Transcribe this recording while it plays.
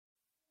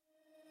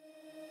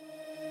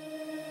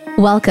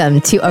Welcome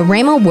to a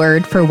Rhema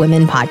Word for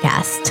Women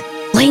podcast.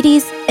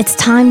 Ladies, it's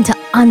time to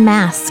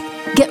unmask,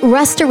 get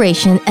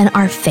restoration in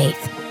our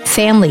faith,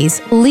 families,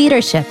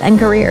 leadership, and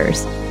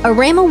careers. A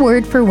Rhema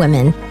Word for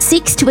Women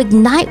seeks to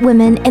ignite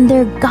women in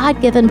their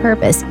God-given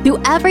purpose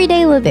through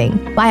everyday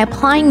living by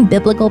applying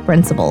biblical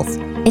principles.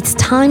 It's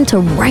time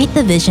to write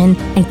the vision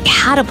and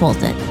catapult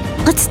it.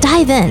 Let's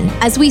dive in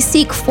as we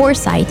seek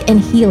foresight and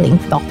healing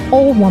for the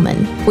whole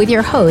woman with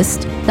your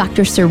host,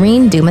 Dr.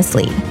 Serene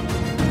Dumas-Lee.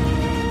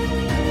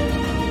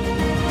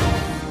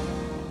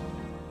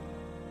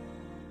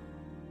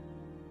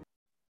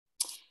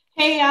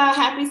 Hey y'all,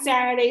 happy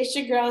Saturday. It's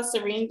your girl,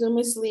 Serene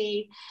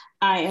Dumas-Lee.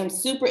 I am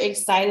super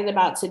excited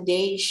about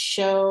today's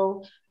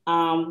show.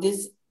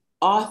 This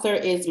author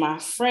is my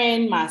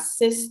friend, my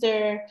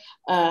sister.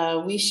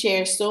 We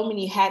share so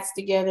many hats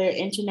together,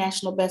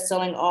 international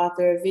best-selling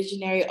author,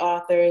 visionary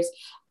authors.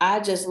 I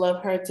just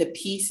love her to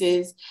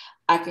pieces.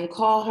 I can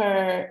call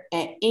her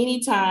at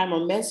any time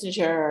or message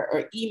her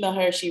or email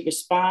her. She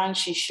responds.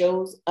 She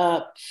shows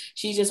up.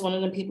 She's just one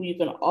of the people you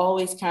can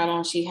always count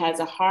on. She has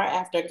a heart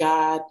after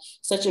God,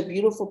 such a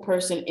beautiful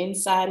person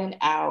inside and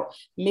out.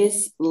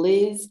 Miss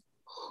Liz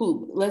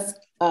Hoop. Let's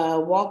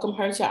welcome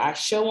her to our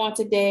show on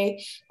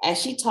today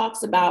as she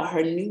talks about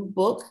her new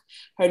book,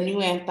 her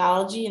new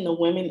anthology, and the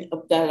women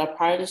that are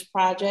part of this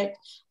project.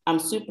 I'm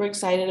super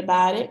excited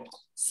about it.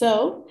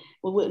 So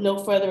with no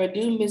further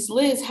ado, Miss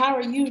Liz, how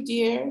are you,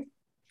 dear?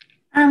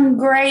 I'm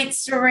great,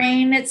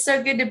 Serene. It's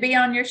so good to be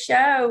on your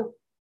show.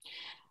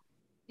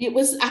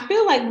 I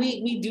feel like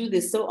we do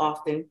this so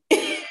often.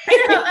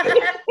 I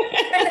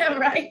know,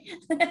 right?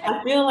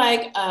 I feel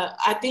like,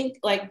 I think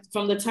like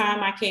from the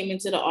time I came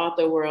into the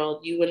author world,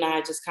 you and I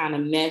just kind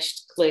of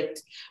meshed,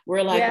 clicked.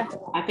 We're like, yeah.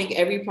 I think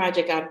every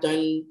project I've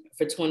done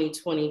for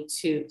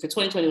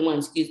 2021,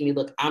 excuse me,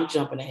 look, I'm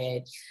jumping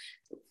ahead.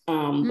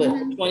 But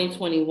for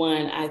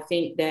 2021, I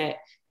think that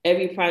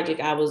every project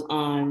I was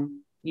on,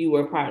 you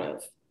were part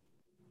of.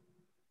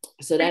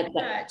 So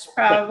that's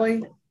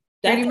probably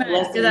that's a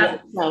blessing in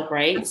itself,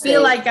 right? I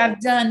feel like I've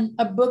done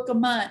a book a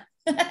month.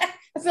 I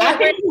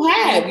think you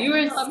have. You're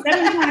a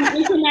 7-time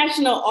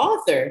international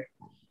author.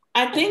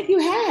 I think you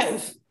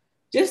have.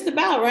 Just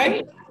about,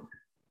 right?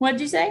 What'd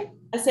you say?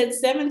 I said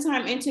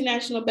 7-time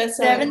international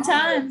bestseller. 7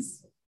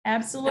 times.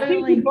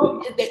 Absolutely.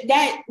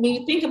 That when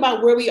you think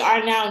about where we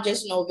are now,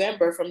 just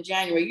November from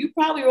January, you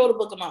probably wrote a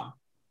book a month.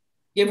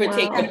 Give or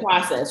take the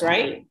process,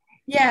 right?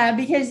 Yeah,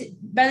 because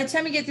by the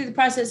time you get through the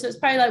process, so it's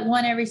probably like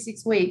one every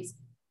 6 weeks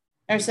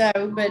or so.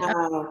 But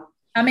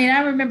I mean,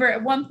 I remember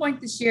at one point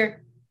this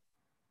year,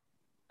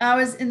 I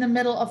was in the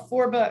middle of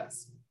 4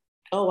 books.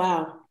 Oh,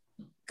 wow.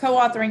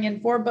 Co-authoring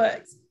in 4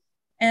 books.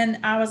 And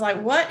I was like,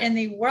 what in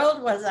the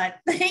world was I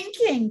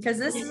thinking? Because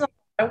this is a lot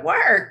of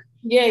work.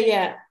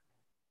 Yeah.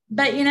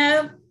 But, you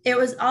know, it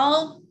was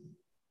all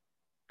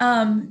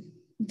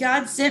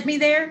God sent me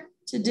there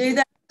to do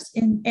that.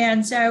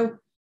 And so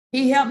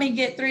he helped me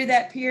get through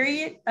that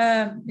period.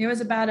 It was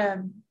about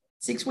a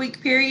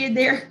 6-week period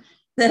there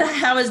that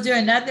I was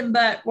doing nothing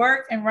but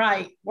work and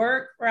write.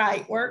 Wow.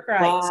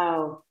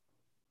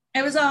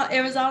 It was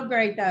all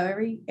great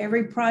though.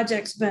 Every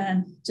project's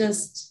been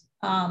just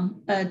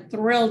a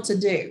thrill to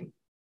do.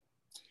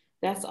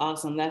 That's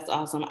awesome.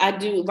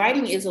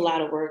 Writing is a lot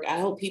of work. I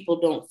hope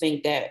people don't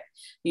think that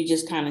you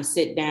just kind of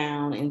sit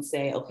down and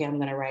say, okay, I'm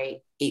going to write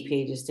 8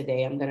 pages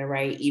today. I'm going to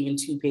write even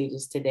 2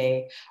 pages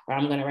today, or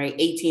I'm going to write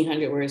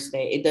 1,800 words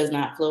today. It does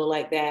not flow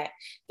like that.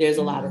 There's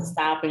a lot of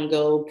stop and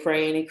go,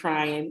 praying and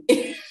crying.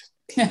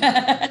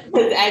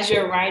 As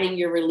you're writing,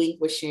 you're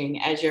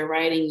relinquishing. As you're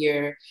writing,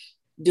 you're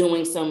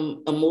doing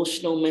some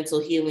emotional, mental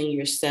healing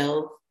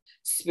yourself,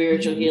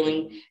 spiritual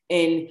healing.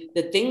 And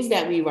the things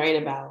that we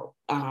write about,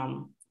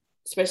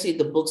 especially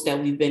the books that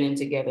we've been in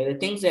together, the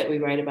things that we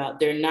write about,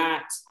 they're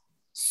not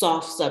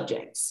soft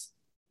subjects.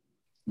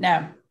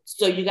 No.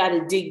 So you got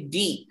to dig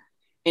deep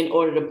in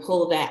order to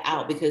pull that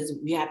out, because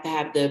we have to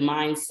have the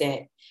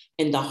mindset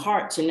and the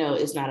heart to know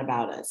it's not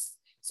about us.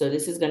 So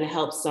this is going to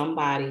help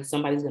somebody.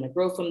 Somebody's going to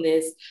grow from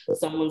this.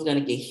 Someone's going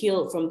to get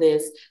healed from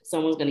this.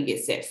 Someone's going to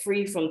get set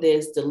free from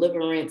this,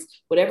 deliverance,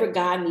 whatever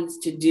God needs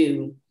to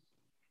do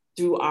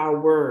through our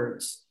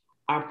words.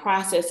 Our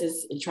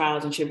processes and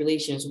trials and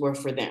tribulations were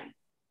for them.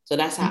 So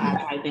that's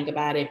how I think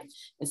about it.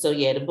 And so,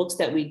 yeah, the books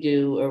that we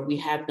do or we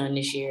have done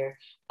this year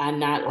are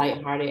not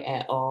lighthearted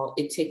at all.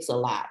 It takes a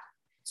lot.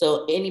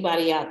 So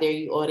anybody out there,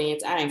 you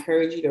audience, I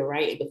encourage you to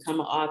write and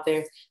become an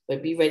author,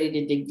 but be ready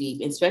to dig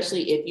deep,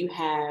 especially if you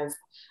have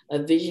a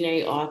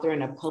visionary author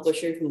and a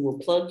publisher who will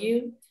plug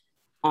you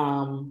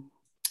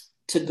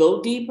to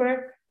go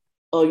deeper.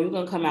 Oh, you're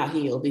going to come out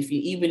healed.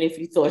 Even if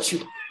you thought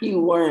you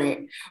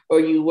weren't,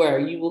 or you were,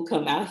 you will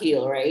come out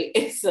healed, right?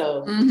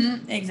 So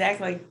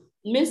exactly.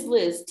 Miss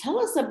Liz, tell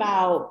us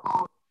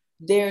about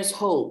There's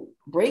Hope,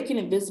 Breaking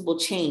Invisible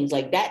Chains.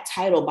 Like, that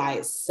title by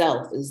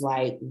itself is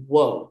like,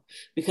 whoa,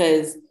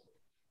 because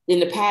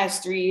in the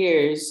past 3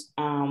 years,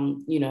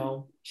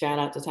 shout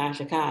out to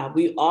Tasha Cobb,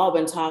 we've all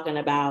been talking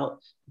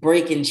about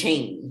breaking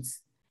chains.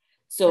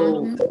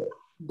 So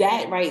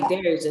that right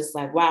there is just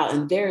like, wow.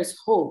 And there's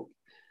hope.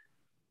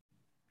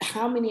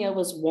 how many of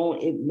us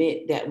won't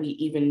admit that we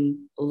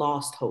even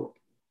lost hope?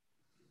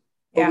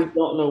 Or Yeah. we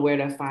don't know where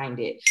to find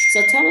it.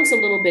 So tell us a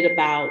little bit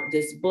about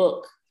this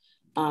book,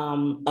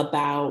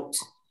 about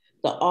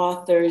the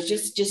authors.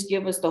 Just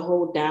give us the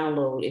whole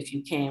download if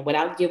you can,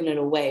 without giving it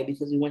away,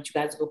 because we want you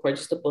guys to go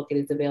purchase the book. It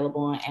is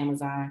available on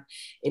Amazon.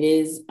 It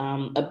is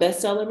a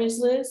bestseller, Ms.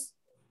 Liz.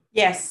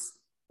 Yes.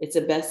 It's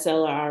a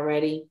bestseller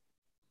already.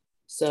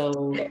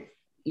 So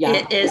yeah,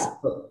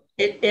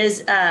 it is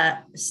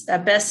a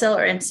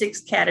bestseller in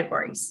 6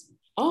 categories.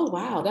 Oh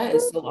wow, that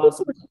is so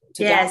awesome.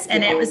 Yes,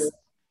 and it was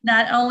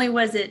not only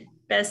was it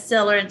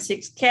bestseller in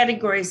 6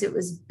 categories, it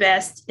was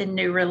best in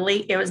new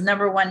release. It was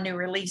 #1 new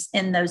release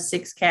in those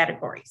 6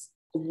 categories.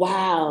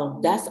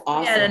 Wow, that's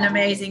awesome. We had an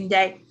amazing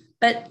day.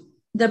 But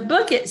the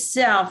book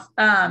itself,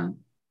 how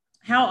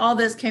all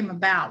this came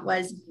about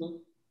was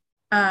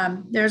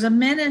there's a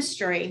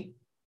ministry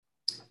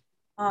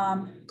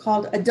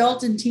called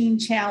Adult and Teen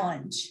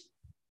Challenge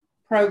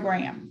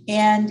program.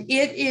 And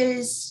it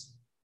is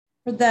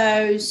for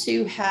those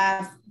who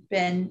have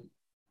been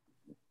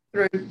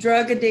through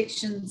drug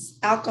addictions,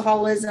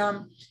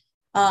 alcoholism,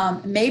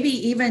 maybe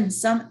even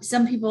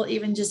some people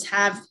even just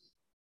have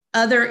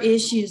other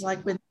issues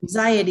like with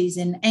anxieties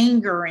and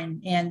anger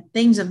and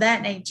things of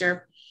that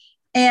nature.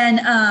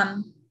 And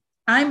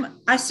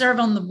I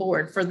serve on the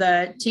board for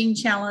the Teen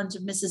Challenge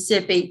of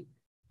Mississippi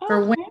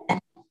for women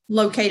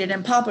located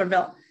in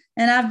Poplarville.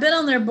 And I've been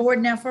on their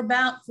board now for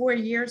about 4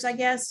 years, I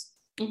guess.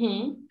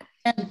 Mm-hmm.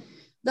 And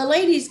the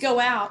ladies go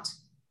out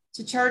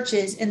to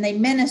churches and they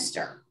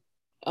minister.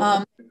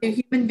 Do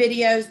human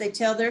videos, they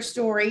tell their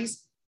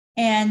stories.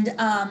 And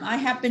I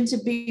happen to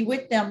be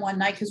with them one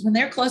night because when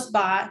they're close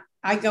by,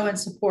 I go and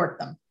support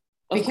them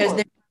because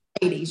they're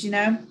ladies, you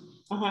know.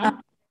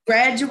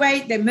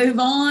 Graduate, they move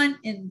on,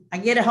 and I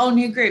get a whole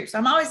new group. So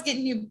I'm always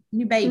getting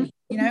new babies,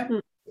 you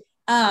know,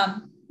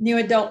 new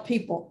adult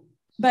people.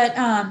 But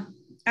I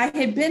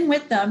had been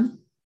with them,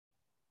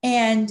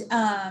 and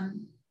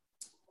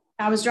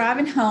I was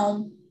driving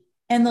home,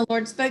 and the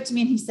Lord spoke to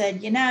me, and He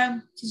said, you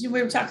know, because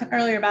we were talking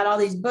earlier about all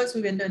these books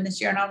we've been doing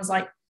this year, and I was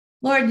like,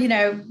 Lord, you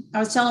know, I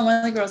was telling one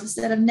of the girls, I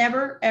said, I've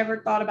never,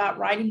 ever thought about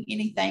writing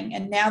anything.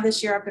 And now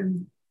this year I've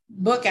been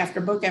book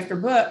after book after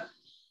book.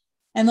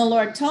 And the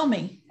Lord told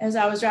me as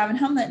I was driving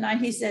home that night,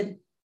 He said,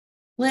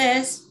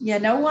 Liz, you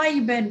know why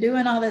you've been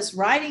doing all this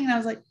writing? And I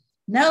was like,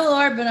 no,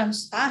 Lord, but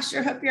I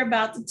sure hope you're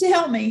about to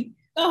tell me.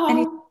 And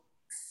He said,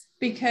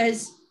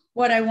 because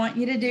what I want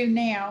you to do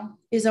now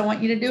is I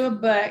want you to do a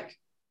book,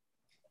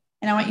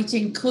 and I want you to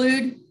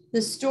include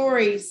the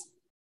stories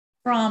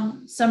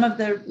from some of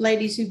the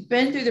ladies who've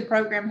been through the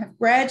program, have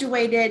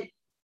graduated,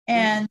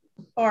 and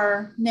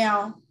are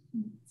now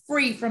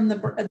free from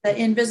the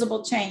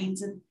invisible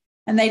chains.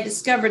 And they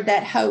discovered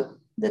that hope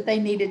that they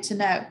needed to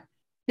know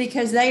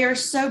because they are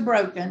so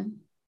broken.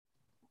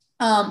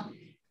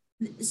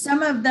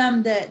 Some of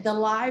them, the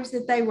lives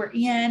that they were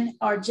in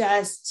are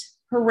just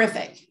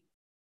horrific.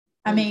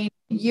 I mean,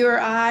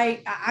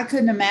 I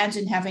couldn't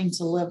imagine having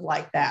to live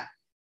like that.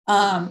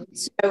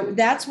 So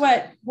that's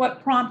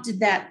what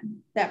prompted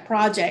that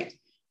project.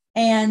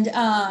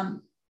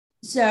 And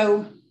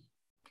so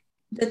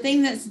the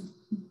thing that's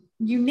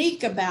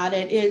unique about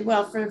it is,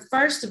 well,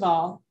 first of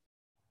all,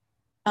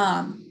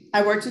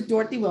 I worked with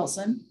Dorothy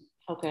Wilson,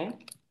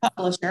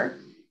 publisher,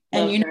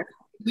 and you know,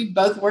 we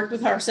both worked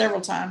with her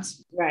several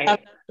times. Right. I've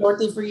known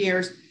Dorothy for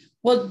years.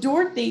 Well,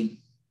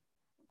 Dorothy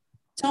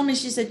told me,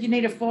 she said, you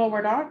need a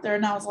forward author.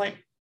 And I was like,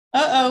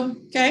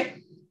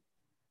 okay.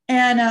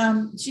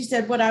 And she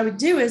said, what I would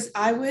do is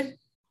I would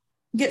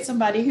get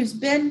somebody who's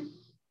been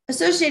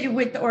associated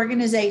with the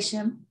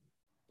organization,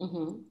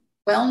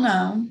 well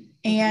known,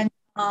 and,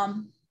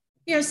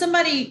 you know,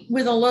 somebody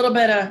with a little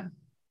bit of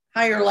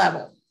higher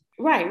level.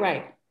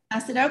 Right. I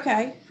said,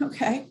 okay.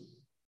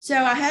 So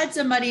I had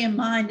somebody in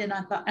mind, and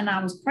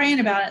I was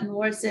praying about it, and the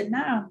Lord said,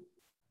 no.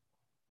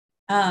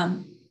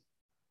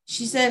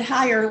 She said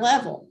higher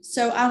level.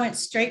 So I went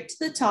straight to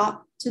the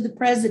top, to the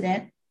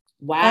president.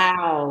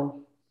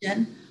 Wow.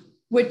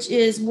 Which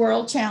is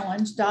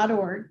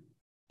worldchallenge.org.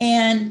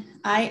 And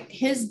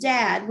his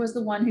dad was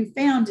the one who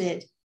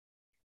founded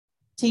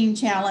Teen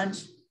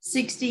Challenge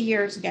 60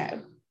 years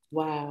ago.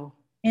 Wow.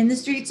 In the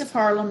streets of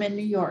Harlem in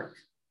New York.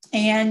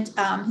 And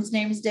his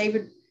name is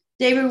David.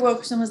 David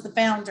Wilkerson was the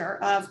founder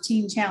of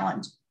Teen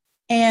Challenge.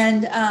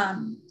 And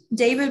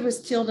David was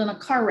killed in a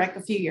car wreck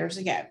a few years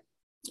ago.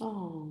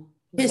 Oh.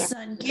 His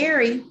son,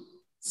 Gary,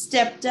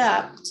 stepped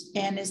up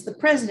and is the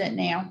president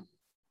now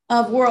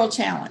of World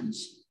Challenge.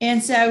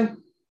 And so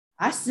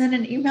I sent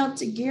an email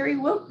to Gary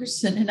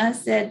Wilkerson, and I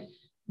said,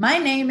 my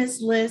name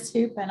is Liz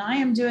Hoop, and I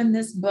am doing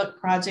this book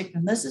project,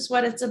 and this is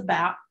what it's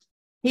about.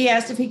 He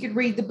asked if he could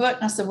read the book,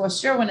 and I said, well,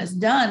 sure, when it's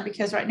done,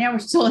 because right now we're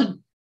still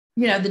in,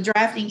 you know, the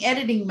drafting,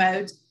 editing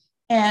mode.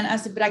 And I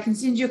said, but I can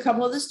send you a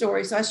couple of the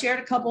stories. So I shared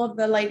a couple of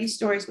the ladies'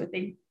 stories with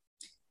him,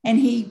 and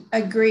he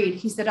agreed.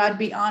 He said, I'd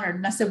be honored.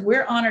 And I said,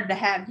 we're honored to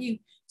have you.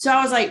 So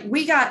I was like,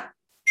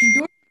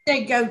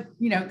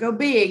 go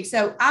big.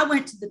 So I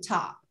went to the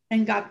top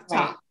and got the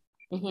top.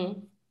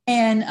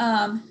 And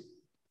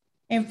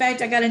In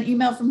fact, I got an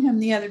email from him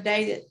the other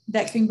day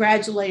that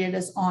congratulated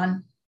us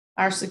on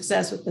our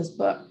success with this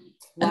book.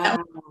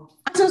 Wow.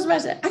 I told him, I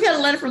said, I got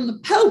a letter from the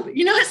Pope.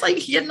 It's like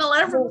getting a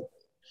letter from.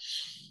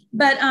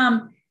 But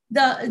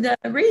the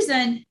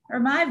reason, or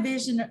my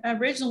vision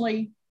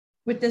originally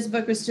with this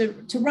book was to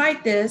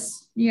write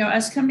this,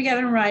 us come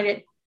together and write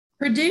it,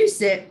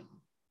 produce it,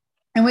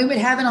 and we would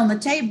have it on the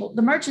table,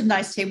 the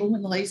merchandise table,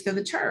 when the ladies go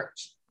to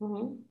church.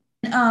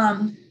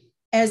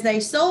 As they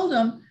sold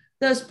them,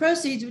 those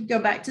proceeds would go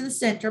back to the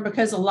center,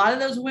 because a lot of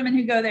those women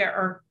who go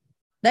there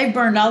they've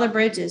burned all their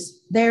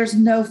bridges. There's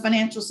no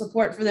financial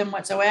support for them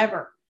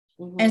whatsoever.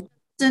 And the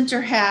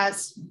center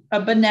has a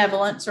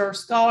benevolence or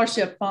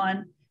scholarship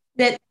fund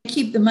that they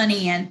keep the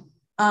money in.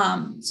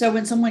 So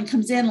when someone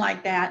comes in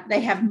like that,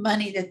 they have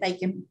money that they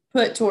can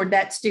put toward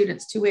that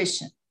student's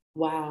tuition.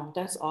 Wow,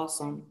 that's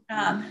awesome.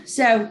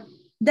 So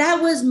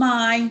that was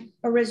my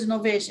original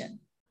vision.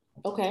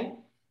 Okay.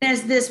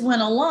 As this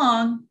went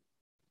along,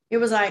 it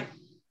was like,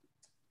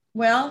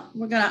 well,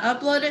 we're going to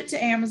upload it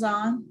to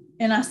Amazon.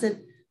 And I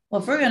said,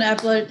 well, if we're going to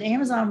upload it to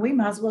Amazon, we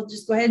might as well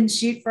just go ahead and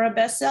shoot for a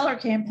bestseller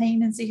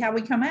campaign and see how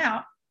we come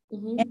out.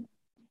 And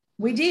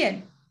we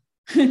did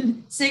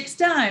 6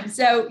 times.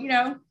 So,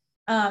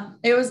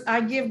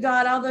 I give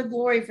God all the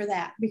glory for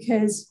that,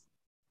 because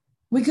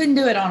we couldn't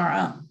do it on our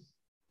own.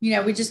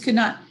 We just could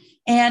not.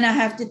 And I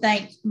have to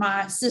thank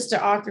my sister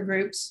author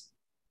groups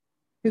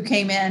who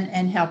came in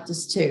and helped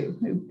us too,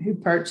 who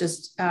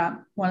purchased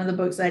one of the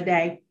books that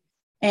day.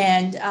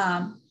 And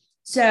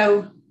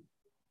so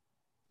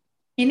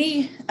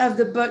any of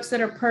the books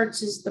that are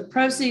purchased, the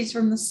proceeds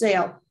from the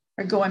sale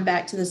are going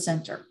back to the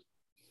center.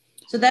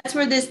 So that's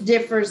where this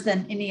differs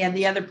than any of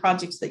the other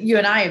projects that you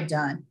and I have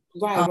done.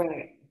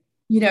 Right.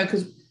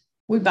 Because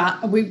we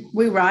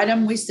write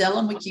them, we sell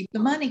them, we keep the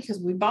money because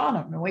we bought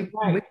them and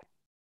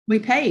we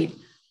paid.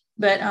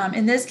 But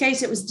in this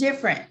case, it was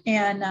different.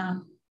 And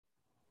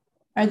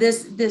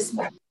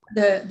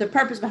the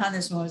purpose behind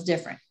this one was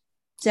different.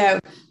 So,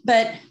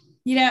 but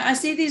I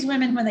see these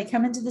women when they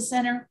come into the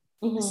center.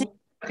 I see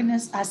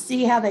brokenness, I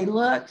see how they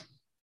look,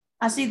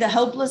 I see the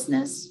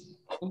hopelessness,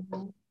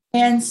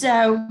 and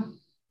so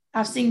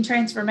I've seen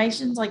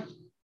transformations like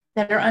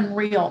that are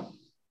unreal.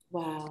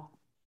 Wow.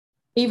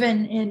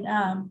 Even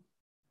in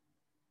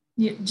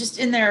just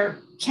in their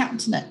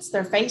countenance,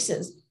 their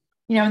faces.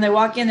 When they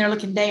walk in, they're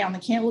looking down. They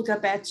can't look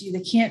up at you.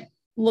 They can't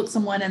look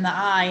someone in the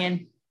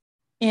eye.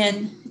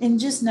 And in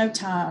just no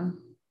time,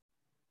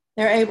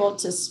 they're able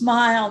to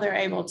smile. They're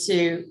able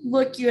to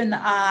look you in the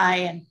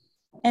eye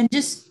and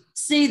just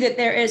see that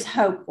there is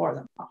hope for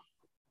them.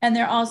 And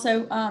they're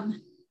also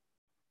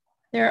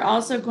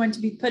going to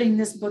be putting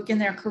this book in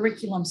their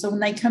curriculum. So when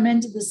they come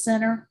into the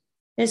center,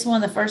 it's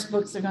one of the first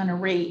books they're going to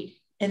read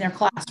in their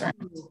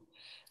classroom.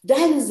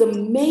 That is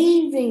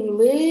amazing,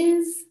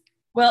 Liz.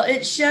 Well,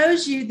 it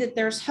shows you that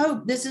there's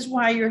hope. This is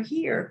why you're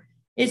here.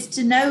 It's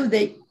to know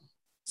that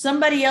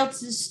somebody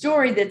else's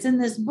story that's in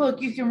this book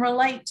you can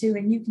relate to,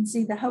 and you can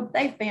see the hope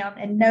they found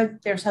and know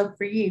that there's hope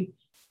for you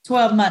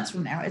 12 months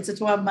from now. It's a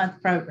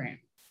 12-month program.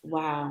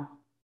 Wow.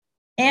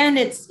 And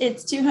it's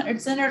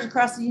 200 centers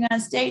across the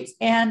United States,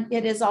 and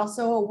it is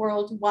also a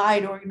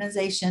worldwide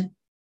organization.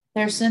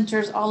 There are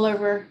centers all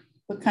over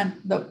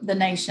the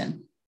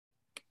nation.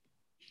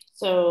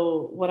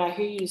 So what I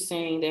hear you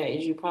saying that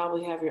is you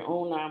probably have your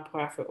own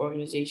nonprofit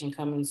organization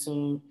coming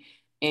soon,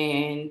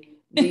 and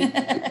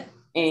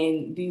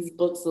these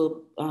books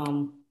will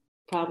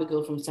probably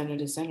go from center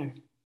to center.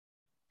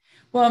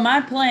 Well,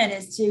 my plan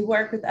is to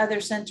work with other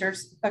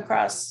centers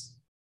across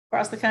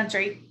the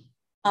country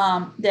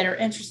that are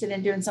interested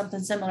in doing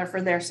something similar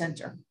for their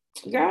center.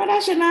 Girl,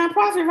 that's your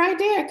nonprofit right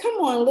there. Come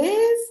on,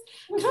 Liz.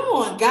 Come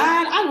on,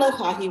 God. I love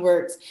how he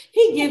works.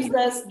 He gives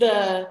us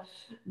the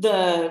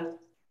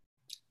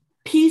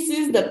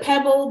pieces, the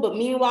pebble, but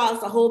meanwhile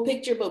it's the whole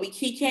picture, but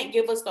he can't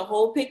give us the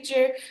whole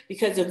picture,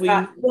 because if we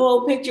knew the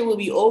whole picture, we'll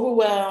be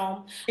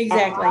overwhelmed.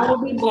 Exactly. Our mind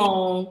will be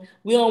blown.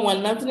 We don't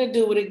want nothing to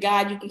do with it.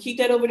 God, you can keep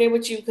that over there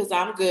with you because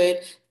I'm good.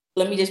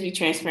 Let me just be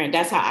transparent.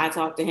 That's how I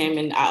talk to him,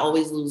 and I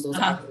always lose those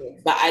ideas.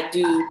 But I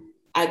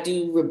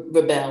do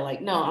rebel.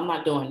 Like, no, I'm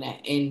not doing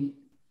that. And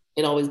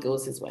it always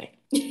goes his way.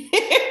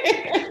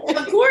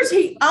 Of course,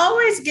 he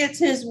always gets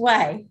his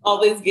way.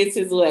 Always gets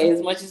his way,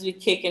 as much as we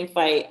kick and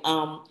fight.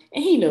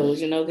 And he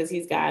knows, because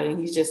he's God and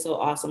he's just so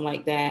awesome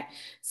like that.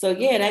 So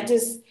yeah,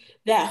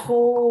 that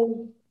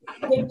whole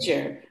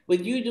picture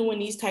with you doing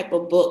these type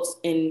of books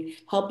and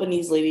helping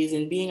these ladies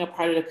and being a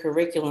part of the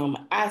curriculum,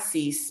 I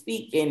see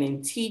speaking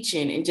and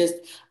teaching and just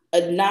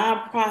a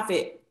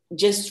nonprofit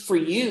just for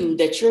you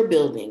that you're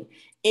building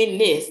in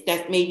this,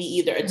 that's maybe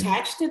either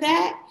attached to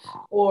that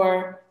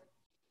or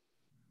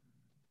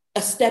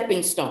a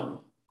stepping stone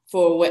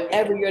for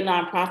whatever your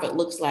nonprofit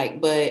looks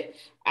like. But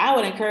I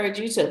would encourage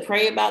you to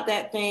pray about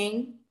that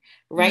thing,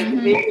 write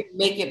the vision,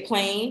 make it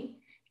plain,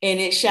 and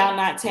it shall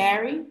not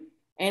tarry,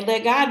 and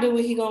let God do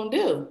what he gonna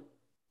do.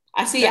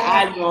 I see your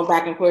eyes going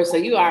back and forth, so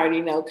you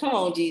already know. Come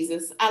on,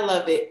 Jesus. I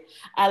love it.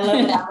 I love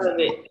it. I love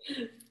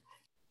it.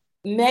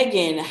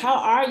 Megan, how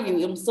are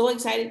you? I'm so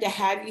excited to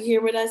have you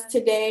here with us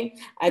today.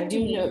 I do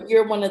Hey. know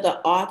you're one of the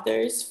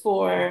authors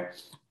for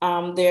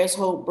There's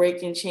Hope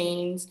Breaking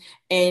Chains.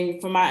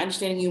 And from my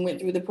understanding, you went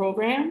through the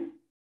program.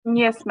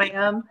 Yes,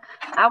 ma'am.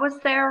 I was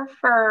there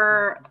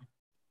for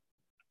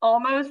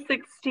almost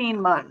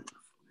 16 months.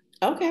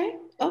 Okay,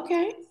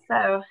 okay.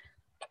 So,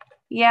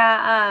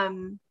 yeah,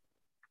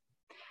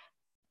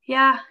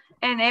 yeah,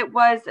 and it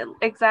was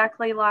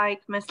exactly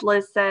like Miss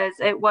Liz says.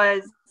 It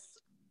was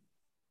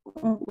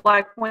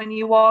like when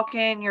you walk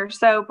in, you're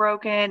so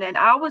broken. And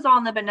I was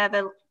on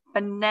the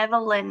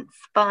benevolence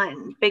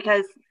fund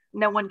because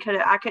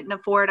I couldn't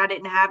afford, I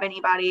didn't have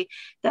anybody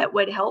that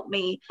would help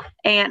me.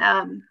 And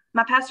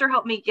my pastor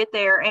helped me get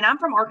there. And I'm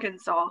from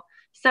Arkansas.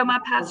 So my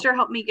pastor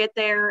helped me get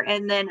there.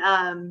 And then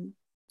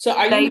So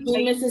are you they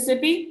in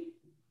Mississippi?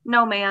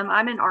 no, ma'am,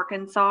 I'm in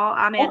Arkansas.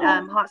 I'm in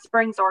Okay, Hot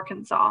Springs,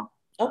 Arkansas.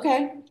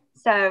 okay.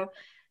 So,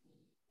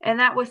 and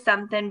that was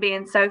something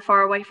being so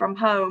far away from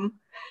home.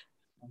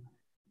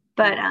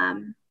 But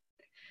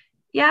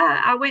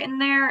yeah, I went in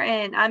there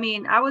and I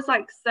mean, I was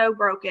like so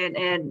broken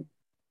and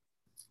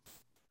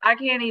I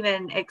can't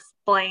even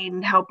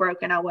explain how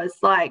broken I was.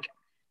 Like,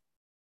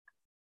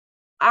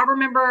 I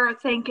remember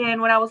thinking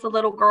when I was a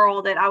little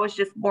girl that I was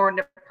just born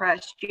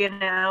depressed,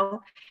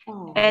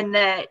 Oh, and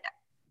that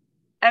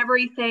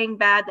everything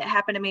bad that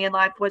happened to me in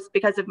life was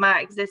because of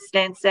my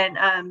existence. And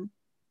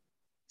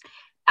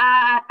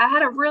I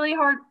had a really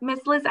hard, Miss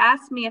Liz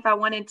asked me if I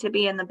wanted to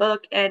be in the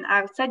book, and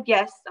I said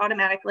yes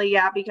automatically.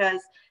 Yeah,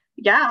 because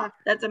yeah,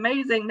 that's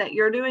amazing that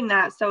you're doing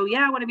that. So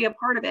yeah, I want to be a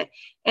part of it.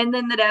 And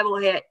then the devil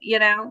hit.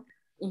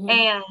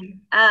 mhm.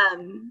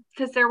 And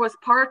because there was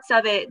parts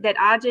of it that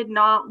I did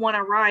not want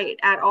to write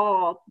at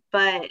all,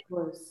 but Of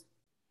course.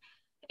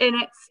 and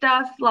it's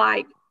stuff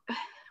like,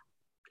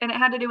 and it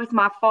had to do with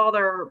my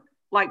father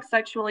like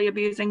sexually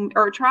abusing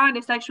or trying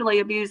to sexually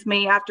abuse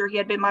me after he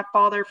had been my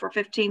father for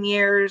 15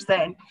 years,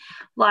 and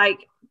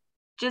like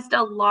just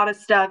a lot of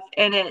stuff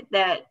in it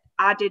that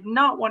I did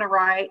not want to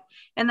write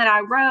and that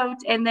I wrote,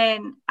 and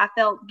then I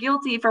felt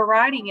guilty for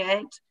writing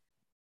it.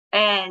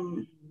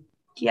 And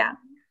yeah.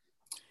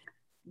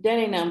 That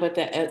ain't nothing but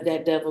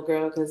that devil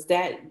girl, because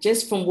that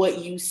just from what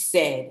you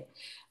said,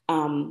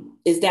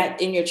 is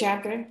that in your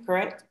chapter,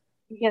 correct?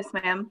 Yes,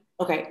 ma'am.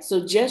 Okay,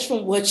 so just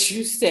from what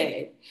you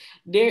said,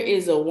 there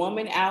is a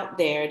woman out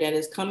there that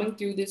is coming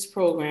through this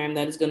program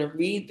that is going to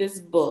read this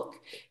book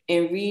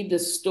and read the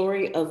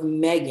story of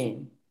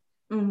Megan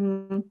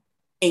Mm-hmm.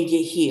 and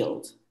get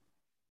healed.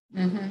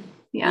 Mm-hmm.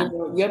 Yeah.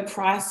 Your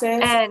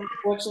process, And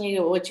unfortunately,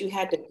 what you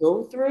had to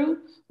go through,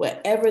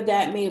 whatever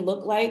that may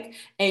look like.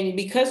 And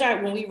because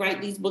when we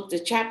write these books, the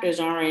chapters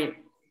aren't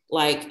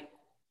like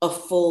a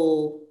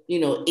full,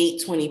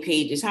 820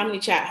 pages. How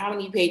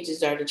many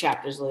pages are the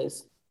chapters,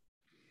 Liz?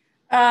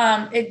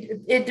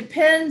 It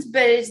depends,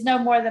 but it's no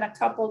more than a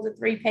couple to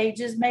 3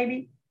 pages,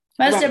 maybe.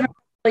 Most Right. of them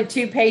are only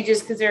 2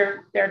 pages because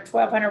they're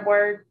 1,200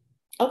 word,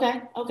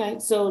 Okay. Okay.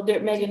 So there,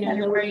 Megan, there's 1,500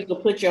 no way word. you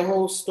could put your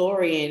whole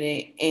story in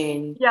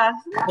it, yeah,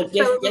 but so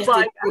just it was the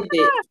like,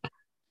 tidbit,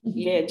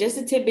 yeah, just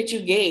the tidbit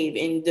you gave,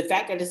 and the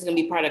fact that this is gonna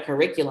be part of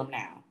curriculum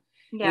now.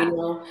 yeah.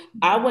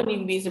 I wouldn't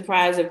even be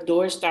surprised if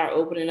doors start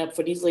opening up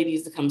for these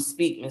ladies to come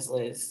speak, Miss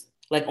Liz,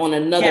 like on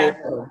another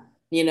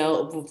Yeah.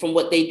 level, from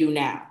what they do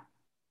now.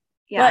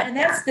 Well, Yeah. and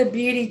that's the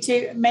beauty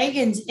too.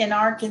 Megan's in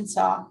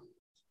Arkansas,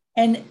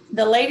 and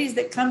the ladies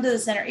that come to the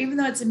center, even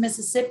though it's in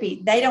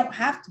Mississippi, they don't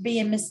have to be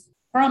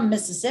from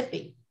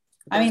Mississippi.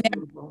 I That's mean,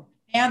 wonderful.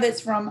 now that's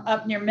from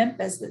up near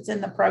Memphis that's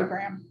in the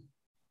program.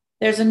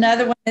 There's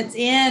another one that's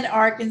in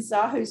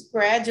Arkansas who's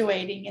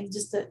graduating in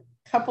just a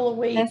couple of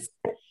weeks.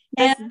 Miss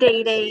And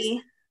Day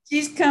Day.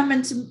 she's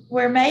coming to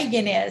where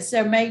Megan is.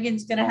 So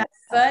Megan's going to have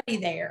a buddy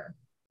there.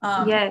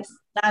 Yes.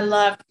 I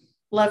love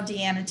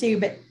Deanna too,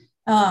 but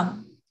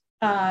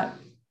uh,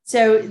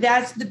 so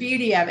that's the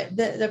beauty of it.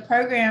 The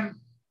program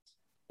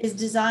is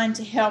designed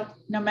to help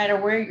no matter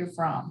where you're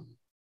from.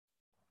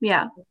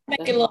 Yeah.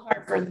 Make it a little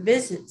hard for the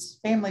visits,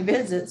 family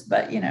visits,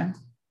 but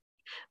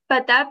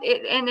But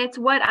and it's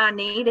what I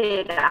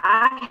needed.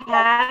 I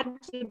had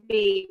to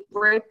be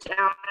ripped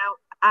out.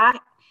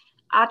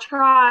 I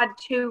tried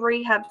 2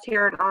 rehabs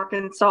here in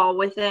Arkansas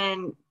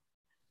within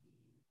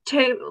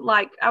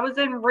I was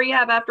in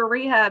rehab after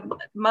rehab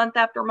month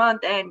after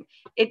month, and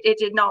it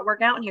did not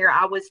work out here.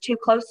 I was too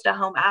close to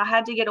home. I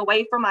had to get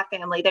away from my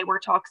family. They were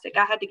toxic.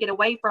 I had to get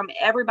away from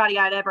everybody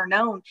I'd ever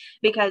known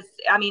because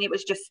I mean it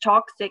was just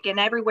toxic, and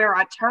everywhere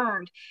I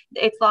turned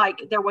it's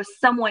like there was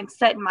someone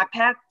set in my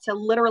path to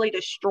literally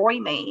destroy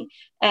me.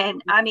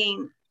 And I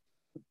mean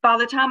by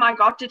the time I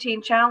got to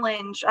Teen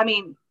Challenge, I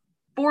mean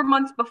 4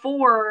 months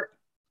before,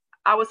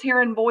 I was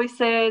hearing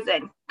voices,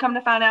 and come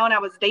to find out I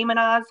was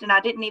demonized and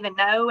I didn't even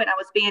know, and I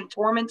was being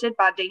tormented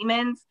by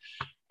demons.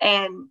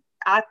 And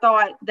I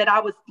thought that I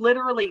was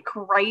literally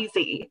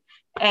crazy.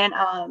 And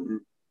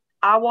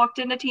I walked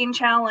into Teen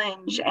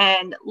Challenge,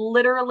 and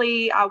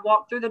literally I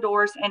walked through the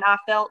doors and I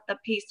felt the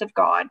peace of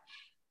God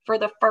for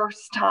the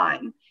first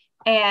time.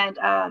 And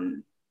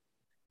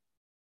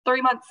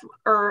 3 months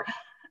or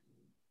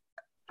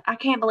I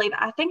can't believe it.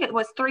 I think it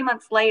was 3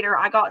 months later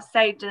I got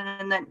saved,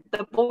 and then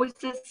the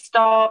voices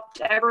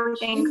stopped,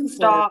 everything Jesus.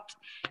 stopped,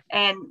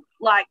 and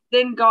like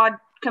then God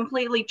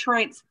completely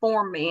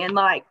transformed me. And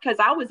like, because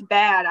I was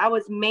bad, I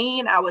was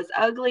mean, I was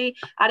ugly,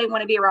 I didn't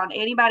want to be around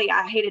anybody,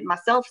 I hated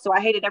myself, so I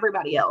hated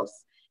everybody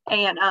else.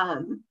 And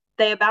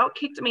they about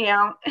kicked me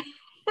out,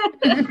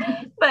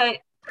 but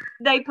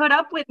they put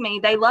up with me.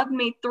 They loved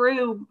me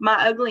through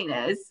my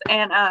ugliness,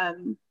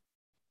 and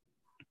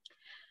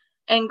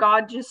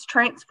God just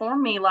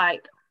transformed me.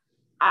 Like,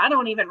 I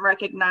don't even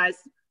recognize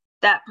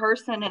that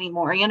person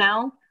anymore,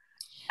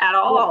 at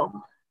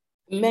all.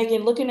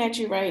 Megan, looking at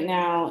you right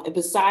now,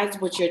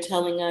 besides what you're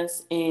telling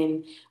us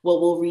and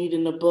what we'll read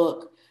in the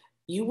book,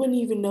 you wouldn't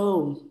even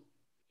know.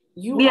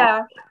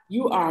 Yeah.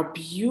 You are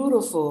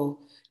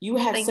beautiful. You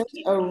have Thank such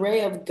you. an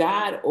array of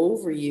God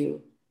over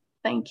you.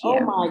 Thank Oh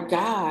you. my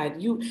God.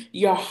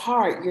 Your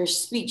heart, your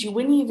speech, you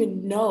wouldn't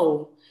even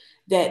know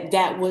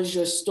that was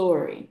your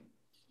story.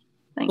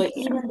 Thank But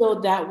you. even though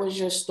that was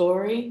your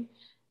story,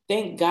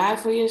 thank God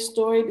for your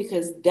story,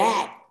 because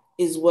that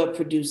is what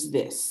produced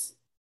this.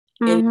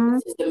 And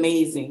this is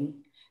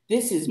amazing.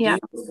 This is Yeah.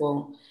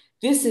 beautiful.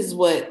 This is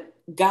what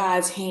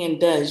God's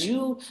hand does.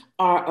 You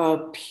are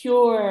a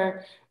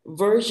pure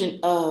version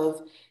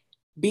of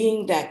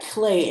being that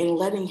clay and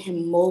letting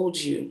him mold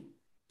you.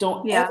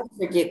 Don't ever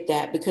forget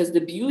that, because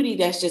the beauty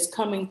that's just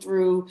coming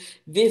through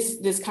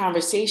this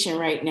conversation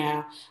right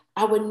now,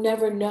 I would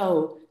never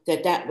know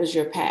that was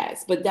your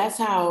past. But that's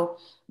how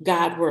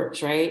God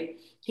works, right?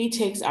 He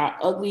takes our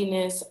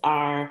ugliness,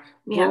 our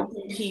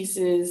broken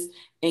pieces,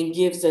 and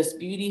gives us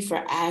beauty for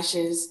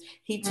ashes.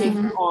 He takes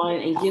on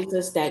and gives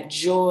us that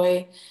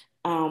joy.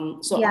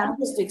 So I'm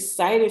just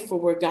excited for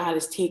where God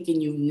is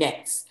taking you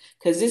next,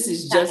 because this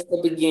is just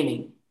the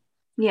beginning.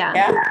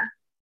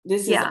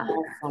 This is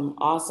awesome,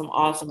 awesome,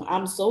 awesome.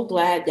 I'm so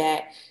glad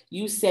that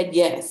you said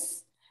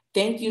yes.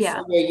 Thank you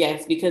for your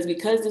yes, because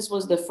this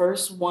was the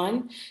first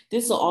one,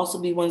 this will also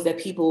be ones that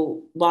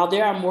people, while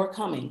there are more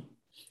coming,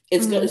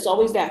 it's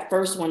always that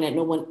first one that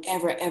no one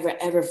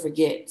ever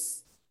forgets.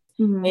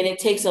 And it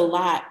takes a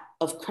lot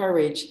of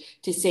courage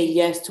to say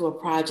yes to a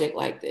project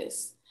like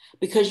this,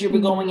 because you're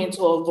going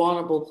into a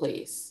vulnerable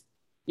place.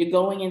 You're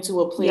going into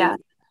a place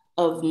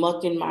of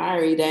muck and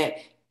miry that,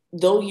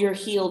 though you're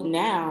healed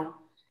now,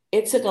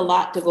 it took a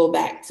lot to go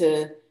back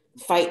to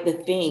fight the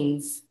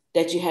things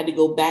that you had to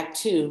go back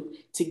to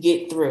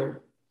get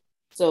through.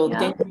 So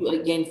thank you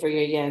again for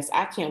your yes.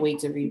 I can't wait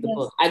to read the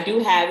book. I do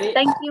have it.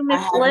 Thank you,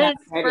 Miss Liz,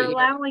 for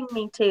allowing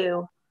me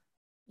to.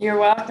 You're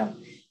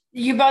welcome.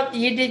 You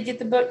did get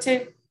the book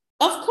too?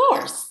 Of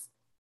course.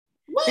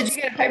 What? Did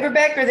you get a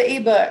paperback or the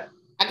ebook?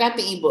 I got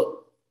the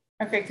ebook.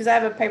 Okay, because I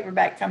have a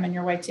paperback coming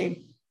your way too.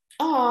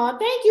 Oh,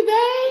 thank you,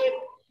 babe.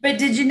 But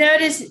did you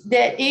notice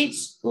that each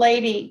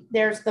lady,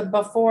 there's the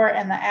before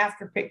and the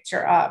after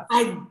picture of?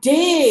 I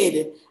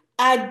did.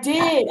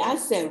 I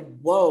said,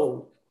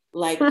 whoa.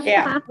 Like, when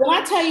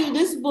I tell you,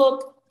 this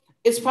book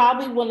is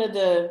probably one of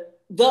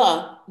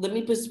let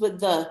me put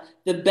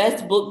the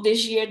best book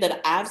this year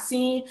that I've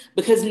seen,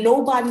 because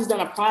nobody's done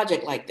a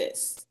project like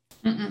this.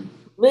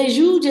 Liz,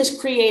 you just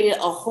created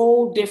a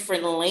whole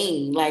different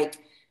lane. Like,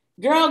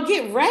 girl,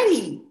 get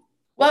ready.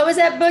 What was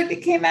that book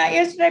that came out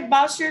yesterday?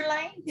 Boss Your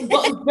Lane?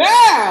 Well,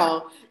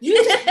 girl,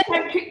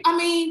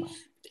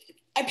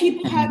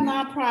 people have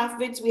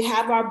nonprofits, we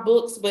have our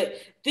books, but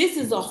this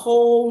is a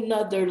whole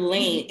nother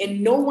lane,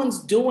 and no one's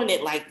doing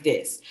it like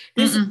this.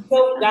 This is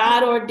so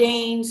God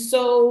ordained.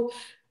 So,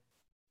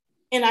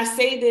 and I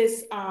say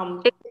this,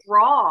 it's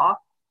raw.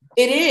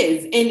 It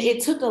is, and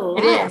it took a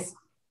lot. It is.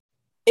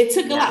 It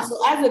took a lot. So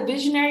as a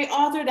visionary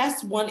author,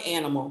 that's one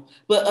animal.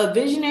 But a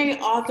visionary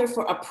author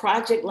for a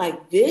project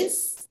like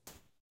this,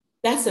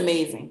 that's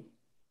amazing.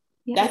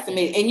 That's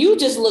amazing. And you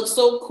just look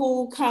so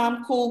cool,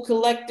 calm, cool,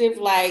 collective,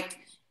 like,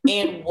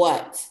 and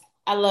what?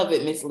 I love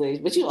it, Miss Liz,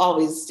 but you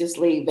always just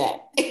laid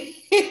back.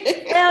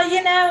 Well,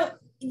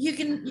 you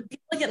can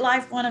look at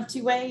life one of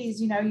two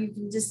ways. You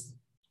can just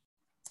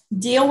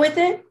deal with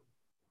it,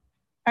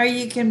 or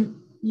you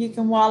can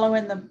wallow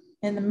in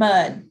the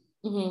mud.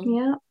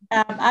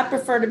 I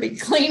prefer to be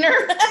cleaner.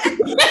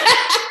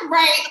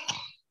 Right.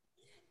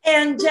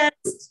 And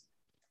just,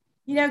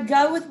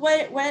 go with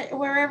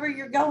wherever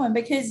you're going,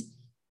 because,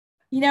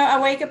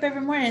 I wake up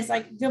every morning. It's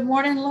like, good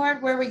morning,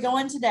 Lord. Where are we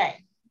going today?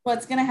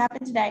 What's going to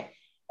happen today?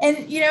 And,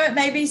 it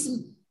may be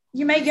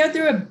you may have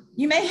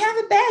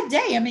a bad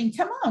day. I mean,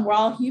 come on, we're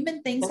all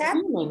human. Things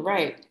happen.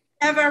 Right.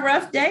 Have our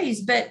rough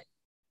days, but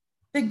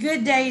the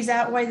good days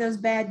outweigh those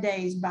bad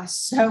days by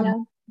so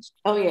much.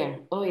 Oh yeah.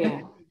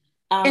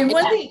 And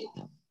one thing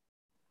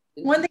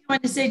I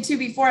want to say too,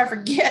 before I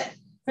forget,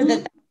 for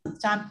the 1,000th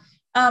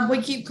time,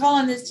 we keep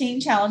calling this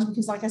teen challenge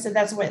because, like I said,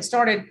 that's the way it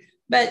started.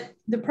 But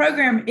the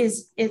program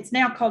it's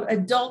now called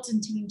Adult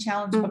and Teen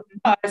Challenge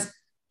because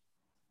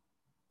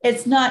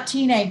it's not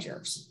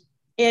teenagers.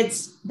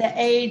 It's the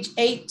age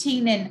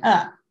 18 and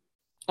up.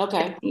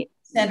 Okay.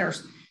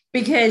 Centers.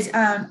 Because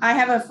I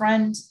have a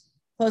friend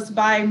close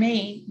by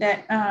me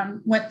that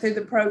went through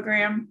the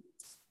program,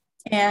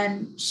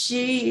 and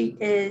she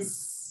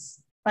is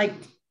like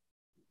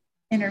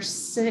in her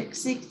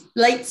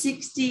late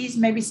 60s,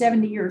 maybe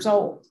 70 years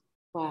old.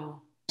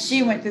 Wow.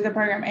 She went through the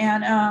program.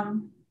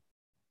 And,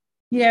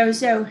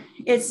 so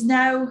it's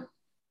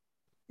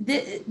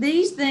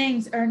these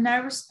things are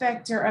no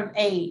respecter of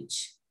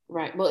age.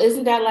 Right. Well,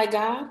 isn't that like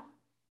God?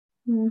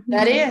 Mm-hmm.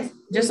 That is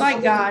just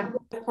like God.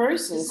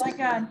 Person. Just like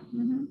God.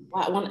 Mm-hmm.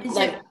 Wow.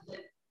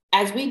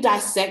 As we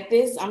dissect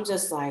this, I'm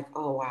just like,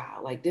 oh,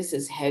 wow, like this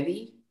is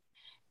heavy.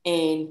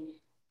 And,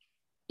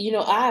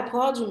 I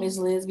applaud you, Ms.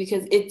 Liz,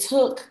 because it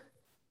took,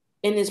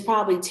 and it's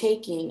probably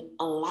taking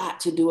a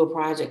lot to do a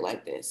project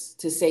like this,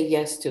 to say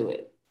yes to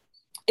it.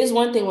 It's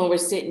one thing when we're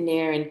sitting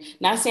there, and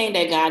not saying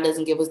that God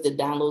doesn't give us the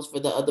downloads for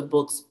the other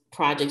books,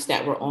 projects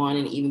that we're on,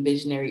 and even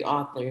visionary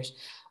authors,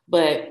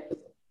 but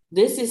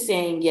this is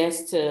saying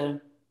yes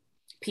to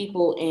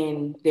people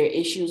and their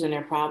issues and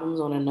their problems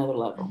on another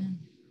level. Mm-hmm.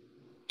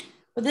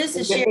 Well, this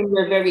is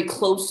we're very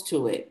close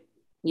to it,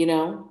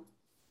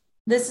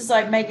 This is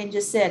like Megan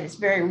just said, it's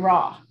very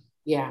raw.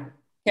 Yeah.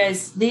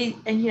 Because one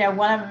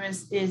of them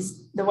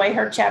is the way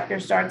her chapter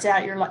starts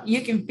out.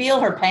 You can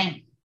feel her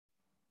pain.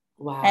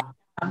 Wow.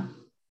 And,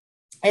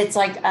 it's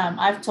like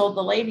I've told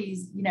the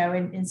ladies,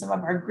 in some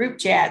of our group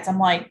chats, I'm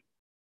like,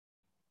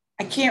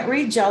 I can't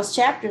read y'all's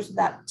chapters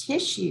without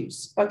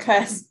tissues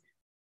because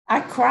I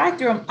cry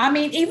through them. I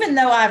mean, even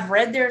though I've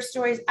read their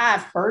stories,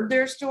 I've heard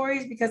their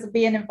stories because of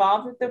being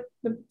involved with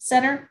the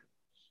center.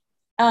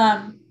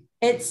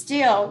 It's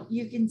still,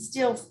 you can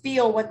still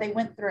feel what they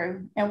went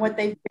through and what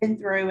they've been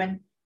through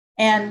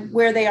and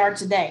where they are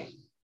today.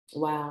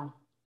 Wow.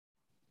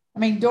 I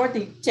mean,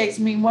 Dorothy texted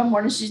me one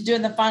morning, she's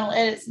doing the final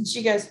edits, and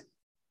she goes,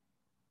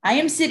 I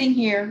am sitting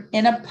here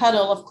in a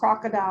puddle of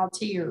crocodile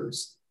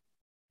tears.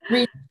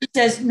 She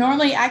says,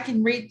 normally I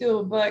can read through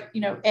a book,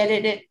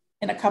 edit it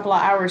in a couple of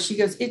hours. She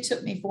goes, it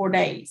took me 4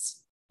 days.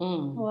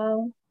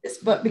 Wow. This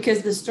book,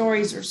 because the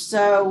stories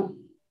are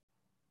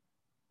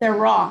they're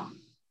raw.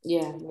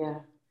 Yeah.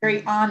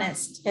 Very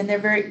honest. And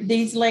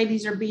these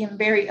ladies are being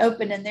very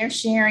open, and they're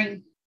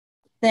sharing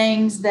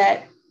things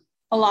that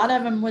a lot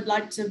of them would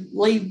like to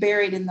leave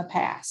buried in the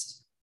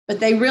past. But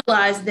they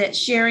realize that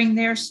sharing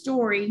their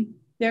story,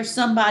 there's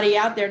somebody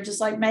out there, just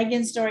like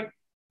Megan's story,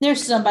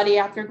 there's somebody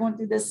out there going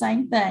through the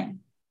same thing.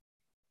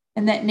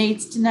 And that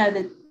needs to know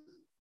that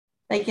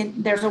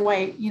there's a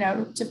way,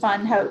 to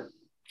find hope.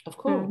 Of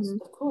course.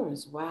 Mm-hmm. Of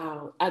course.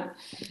 Wow.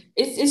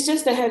 It's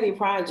just a heavy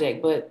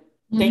project, but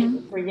thank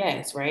you for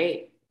yes,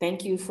 right?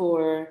 Thank you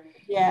for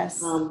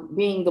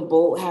being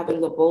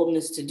having the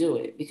boldness to do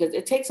it, because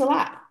it takes a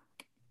lot.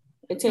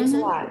 It takes a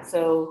lot.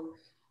 So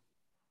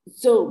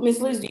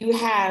Ms. Liz, do you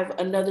have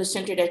another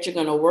center that you're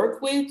going to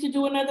work with to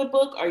do another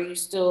book? Are you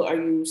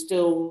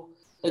still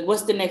like,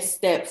 what's the next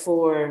step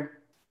for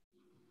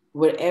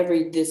whatever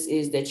this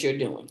is that you're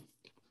doing?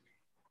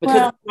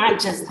 Because it's not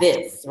just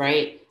this,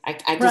 right? I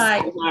just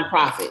have a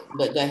nonprofit,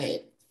 but go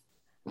ahead.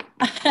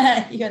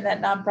 You got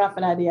that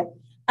nonprofit idea.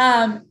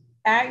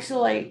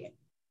 Actually,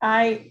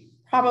 I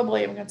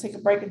probably am going to take a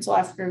break until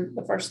after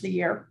the first of the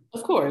year.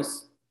 Of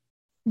course.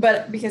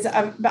 But because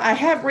I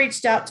have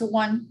reached out to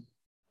one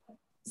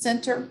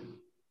center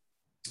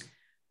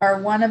or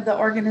one of the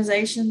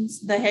organizations,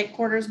 the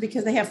headquarters,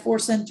 because they have 4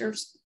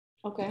 centers.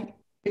 Okay.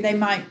 They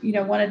might,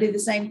 want to do the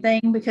same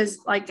thing, because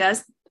like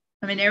us,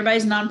 I mean,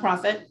 everybody's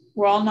nonprofit.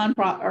 We're all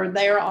nonprofit, or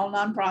they are all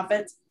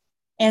nonprofits.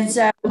 And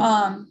so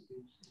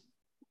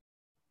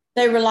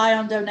they rely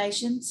on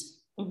donations.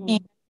 Mm-hmm.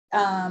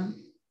 And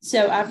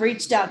so I've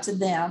reached out to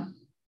them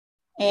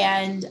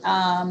and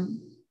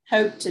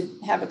hope to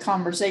have a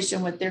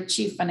conversation with their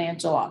chief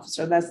financial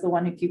officer. That's the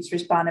one who keeps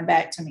responding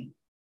back to me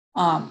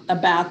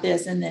about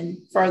this, and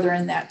then further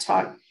in that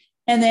talk.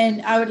 And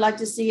then I would like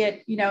to see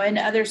it, in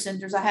other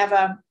centers. I have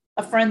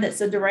a friend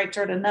that's a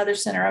director at another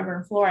center over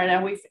in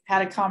Florida. We've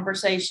had a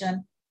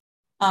conversation.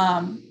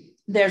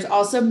 There's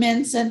also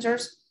men's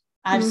centers.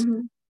 I've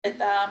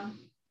with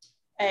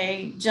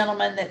a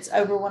gentleman that's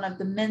over one of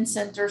the men's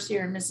centers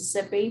here in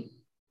Mississippi.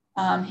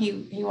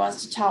 He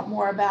wants to talk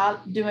more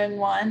about doing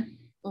one.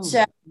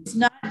 So it's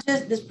not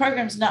just, this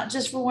program's not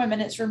just for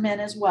women, it's for men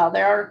as well.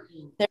 They're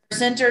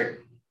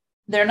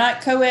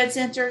not co-ed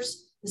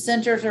centers. The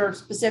centers are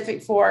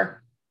specific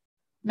for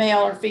male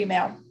or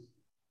female.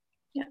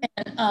 Yeah.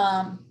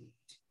 And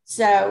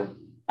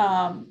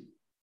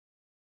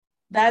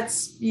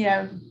that's,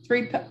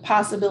 3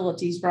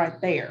 possibilities right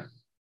there.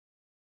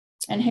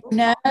 And who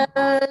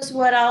knows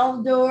what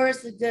all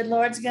doors the good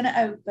Lord's going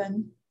to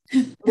open.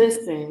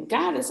 Listen,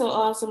 God is so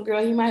awesome,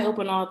 girl. He might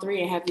open all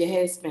 3 and have your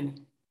head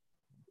spinning.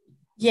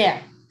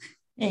 Yeah,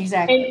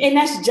 exactly. And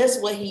that's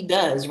just what he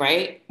does,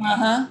 right?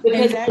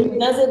 Because exactly. He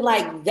does it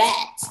like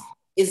that.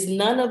 It's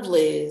none of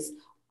Liz,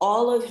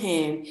 all of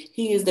him.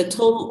 He is the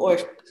total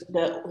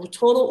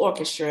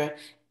orchestra,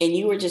 and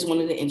you were just one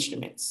of the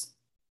instruments.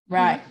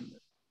 Right.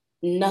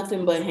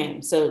 Nothing but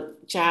him. So,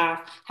 child,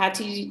 how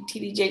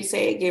TD Jake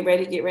say it? Get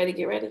ready, get ready,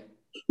 get ready.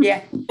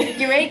 Yeah.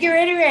 Get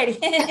ready.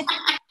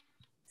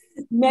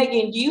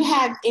 Megan, do you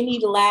have any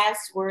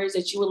last words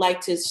that you would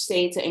like to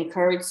say to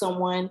encourage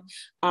someone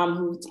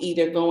who's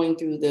either going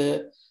through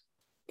the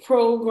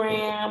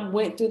program,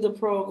 went through the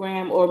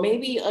program, or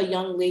maybe a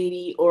young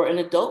lady or an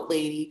adult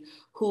lady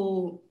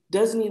who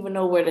doesn't even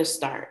know where to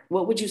start,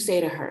 what would you say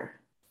to her?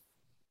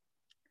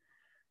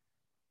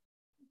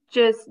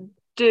 Just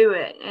do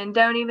it and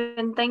don't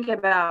even think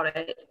about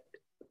it.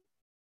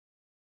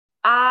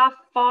 I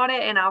fought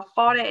it and I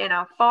fought it and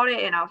I fought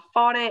it and I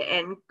fought it.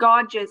 And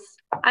God just,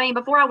 I mean,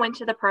 before I went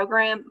to the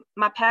program,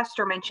 my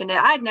pastor mentioned it.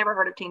 I had never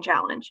heard of Teen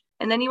Challenge.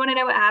 And then you want to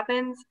know what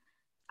happens?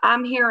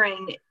 I'm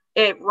hearing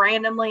it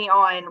randomly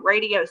on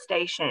radio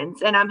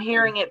stations, and I'm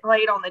hearing it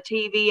played on the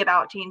TV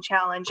about Teen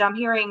Challenge. I'm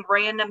hearing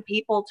random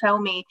people tell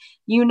me,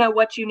 you know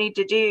what you need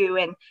to do,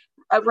 and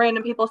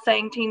random people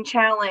saying Teen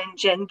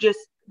Challenge, and just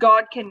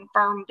God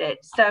confirmed it.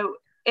 So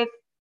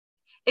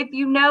if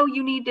you know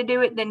you need to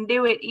do it, then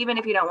do it, even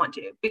if you don't want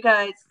to,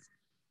 because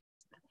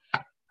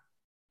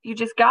you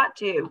just got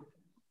to.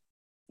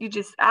 You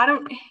just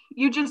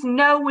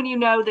know when you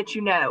know that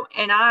you know.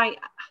 And I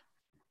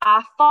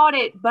fought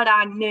it, but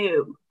I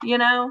knew, you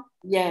know?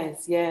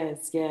 Yes,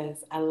 yes,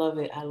 yes. I love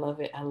it. I love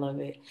it. I love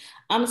it.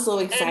 I'm so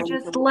excited. And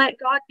just let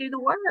God do the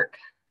work.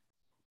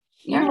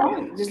 You're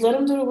right. Just let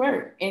them do the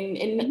work.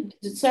 And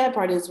the sad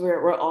part is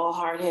we're all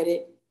hard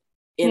headed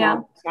in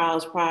our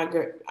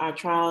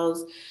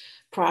trials,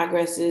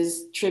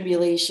 progresses,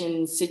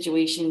 tribulations,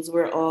 situations.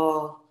 We're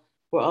all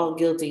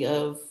guilty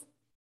of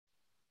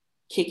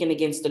kicking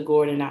against the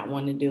gourd and not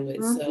wanting to do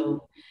it. Mm-hmm.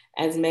 So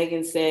as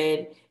Megan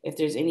said, if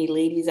there's any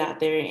ladies out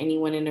there,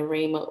 anyone in the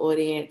Rhema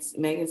audience,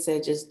 Megan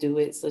said, just do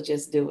it. So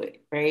just do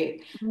it,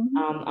 right? Mm-hmm.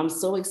 I'm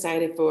so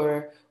excited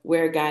for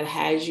where God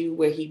has you,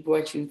 where he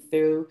brought you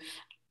through.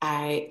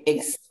 I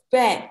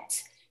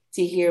expect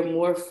to hear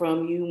more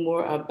from you,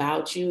 more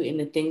about you and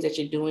the things that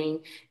you're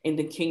doing in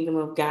the kingdom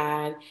of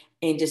God,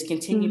 and just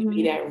continue mm-hmm. to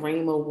be that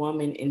Rhema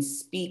woman and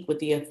speak with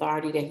the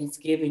authority that he's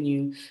given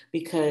you,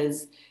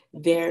 because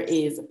there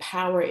is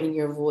power in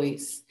your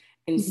voice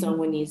and mm-hmm.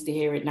 someone needs to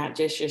hear it, not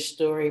just your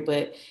story,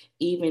 but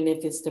even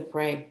if it's to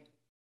pray,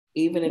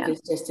 even if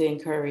it's just to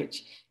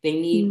encourage, they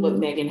need mm-hmm. what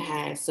Megan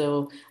has.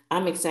 So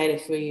I'm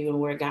excited for you and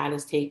where God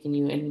is taking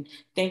you. And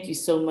thank you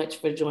so much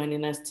for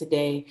joining us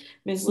today.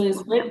 Ms.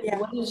 Liz, what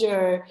is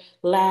your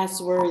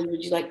last word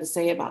would you like to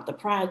say about the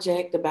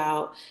project,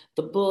 about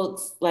the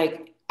books?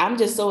 Like, I'm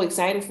just so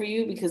excited for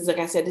you because, like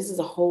I said, this is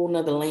a whole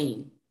nother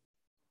lane.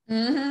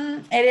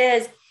 Mm-hmm. It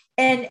is.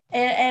 And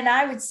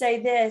I would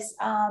say this,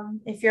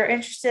 if you're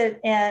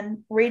interested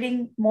in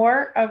reading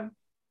more of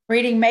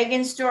reading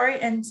Megan's story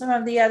and some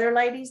of the other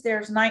ladies,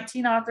 there's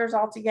 19 authors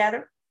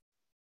altogether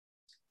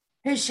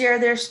who share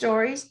their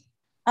stories.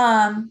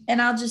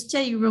 And I'll just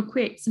tell you real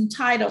quick, some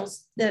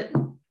titles that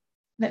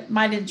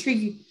might intrigue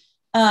you.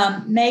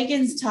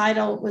 Megan's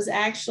title was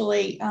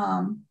actually,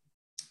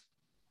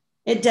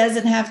 It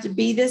Doesn't Have to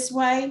Be This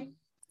Way.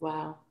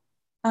 Wow.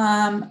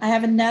 I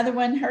have another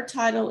one. Her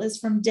title is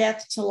From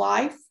Death to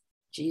Life.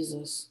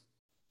 Jesus.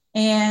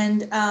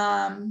 And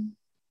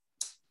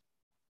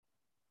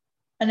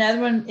another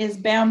one is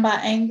Bound by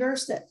Anger,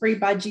 Set Free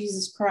by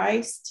Jesus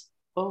Christ.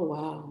 Oh,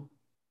 wow.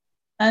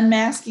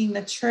 Unmasking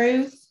the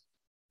Truth.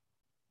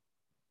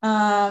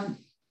 One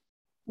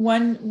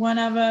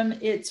of them,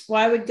 it's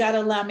Why Would God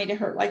Allow Me to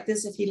Hurt Like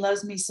This If He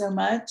Loves Me So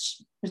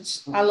Much, which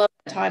I love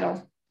the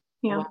title.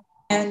 Yeah.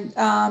 And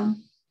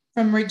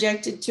From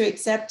Rejected to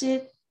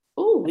Accepted.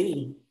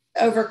 Ooh.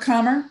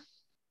 Overcomer.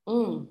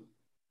 Mm.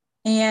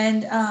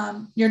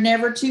 And You're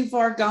Never Too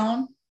Far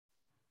Gone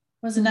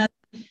was another.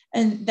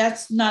 And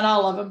that's not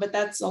all of them, but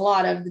that's a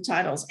lot of the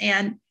titles.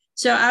 And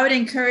so I would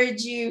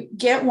encourage you,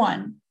 get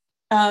one.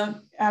 I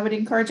would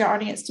encourage our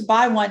audience to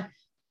buy one.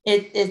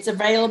 It's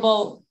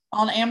available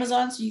on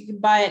Amazon, so you can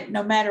buy it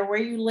no matter where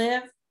you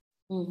live.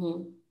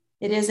 Mm-hmm.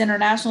 It is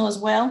international as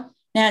well.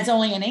 Now, it's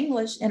only in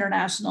English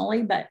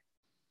internationally, but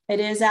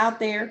it is out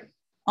there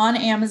on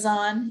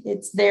Amazon.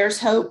 It's There's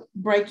Hope,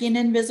 Breaking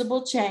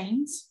Invisible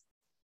Chains.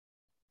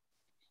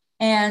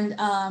 And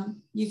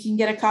you can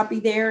get a copy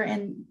there,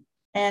 and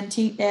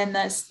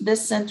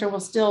this center will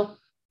still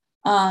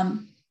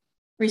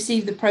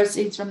receive the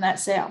proceeds from that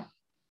sale,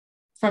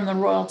 from the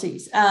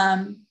royalties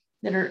that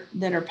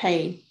are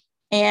paid.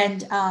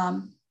 And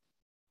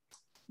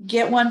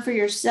get one for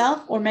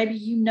yourself, or maybe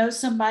you know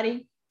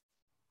somebody.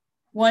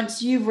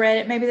 Once you've read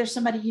it, maybe there's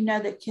somebody you know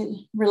that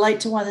can relate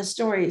to one of the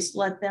stories.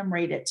 Let them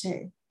read it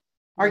too,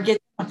 or get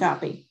a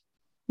copy.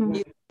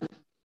 Mm-hmm.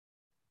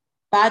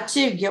 Buy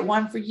two, get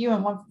one for you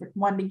and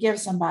one to give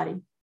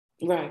somebody.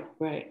 Right.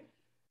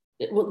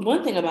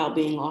 One thing about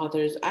being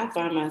authors, I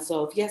find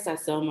myself, yes, I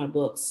sell my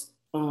books,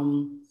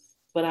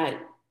 but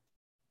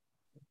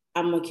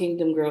I'm a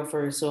kingdom girl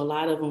first. So a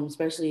lot of them,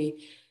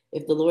 especially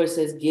if the Lord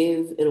says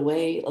give it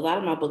away, a lot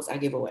of my books I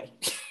give away.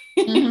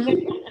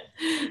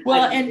 Mm-hmm.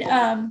 Well,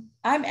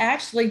 I'm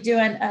actually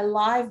doing a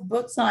live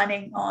book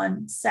signing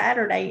on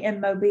Saturday in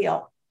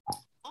Mobile.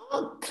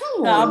 Oh, come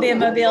on. So I'll be in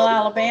Mobile,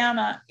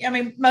 Alabama. I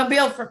mean,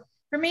 Mobile, for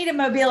me to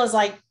Mobile is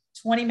like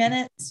 20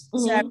 minutes,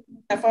 mm-hmm.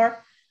 so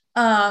far.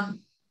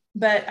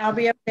 But I'll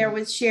be up there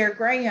with Cher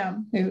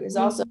Graham, who is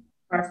also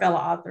our fellow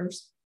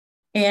authors.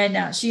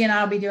 And she and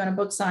I will be doing a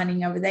book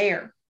signing over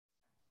there.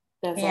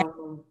 That's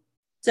awesome.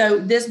 So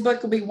this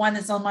book will be one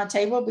that's on my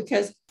table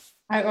because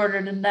I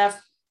ordered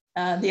enough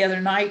the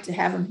other night to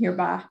have them here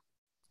by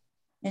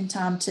in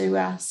time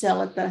to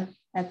sell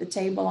at the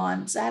table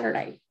on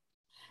Saturday.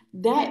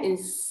 That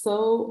is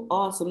so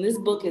awesome. This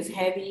book is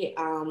heavy.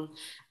 I'm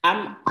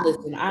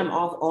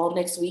off all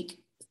next week,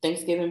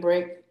 Thanksgiving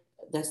break.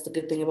 That's the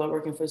good thing about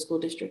working for school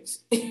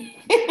districts.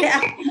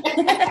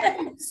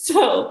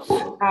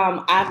 So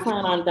I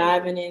plan on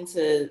diving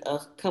into a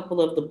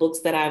couple of the books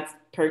that I've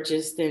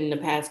purchased in the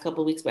past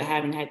couple of weeks, but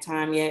haven't had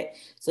time yet.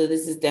 So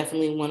this is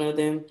definitely one of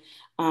them.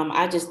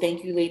 I just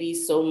thank you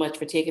ladies so much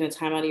for taking the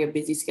time out of your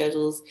busy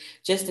schedules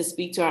just to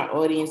speak to our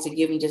audience, to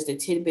give them just a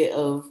tidbit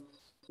of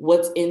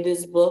what's in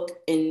this book.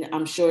 And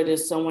I'm sure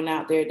there's someone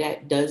out there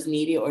that does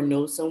need it or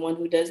knows someone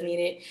who does need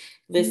it.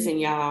 Listen,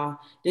 y'all,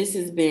 this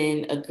has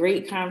been a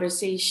great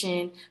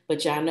conversation,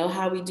 but y'all know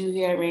how we do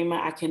here at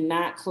Rhema. I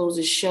cannot close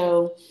a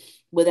show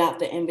without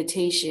the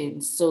invitation.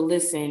 So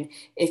listen,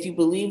 if you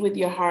believe with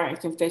your heart and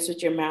confess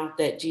with your mouth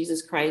that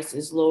Jesus Christ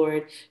is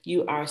Lord,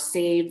 you are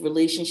saved.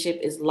 Relationship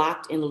is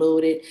locked and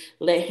loaded.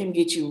 Let him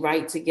get you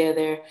right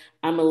together.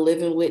 I'm a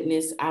living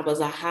witness. I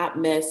was a hot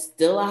mess,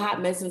 still a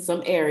hot mess in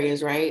some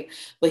areas, right?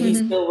 But he's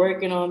still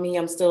working on me.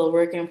 I'm still a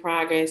work in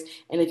progress.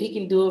 And if he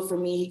can do it for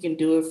me, he can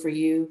do it for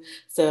you.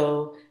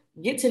 So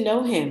get to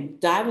know him,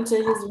 dive into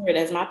his word.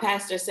 As my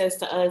pastor says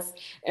to us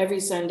every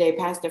Sunday,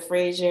 Pastor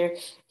Frazier,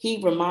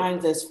 he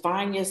reminds us,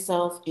 find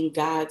yourself in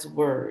God's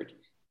word.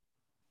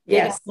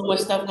 Yes. There's so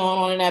much stuff going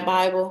on in that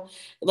Bible.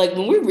 Like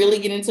when we really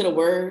get into the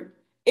word,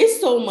 it's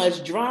so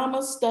much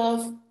drama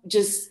stuff.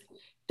 Just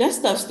that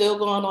stuff still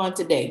going on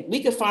today.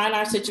 We could find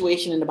our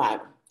situation in the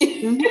Bible.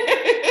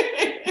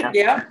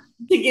 Yeah.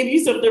 To give you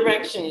some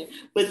direction.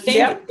 But thank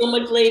you so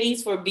much,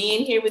 ladies, for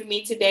being here with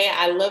me today.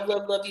 I love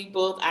you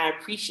both. I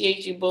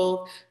appreciate you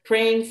both.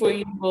 Praying for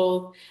you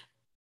both.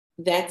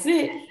 That's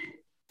it.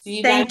 See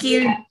you guys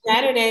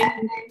Saturday.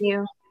 Thank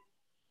you.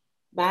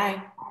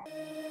 Bye.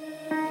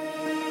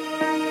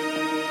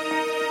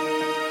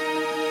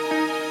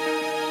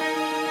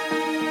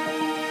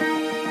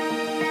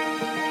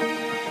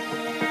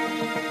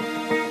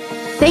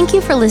 Thank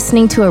you for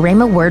listening to a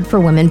Rhema Word for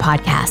Women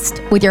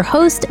podcast with your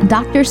host,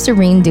 Dr.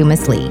 Serene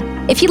Dumas-Lee.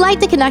 If you'd like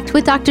to connect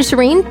with Dr.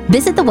 Serene,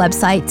 visit the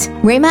website,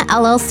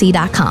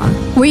 rhemallc.com,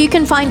 where you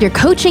can find your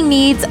coaching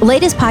needs,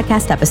 latest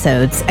podcast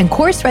episodes, and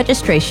course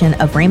registration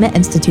of Rhema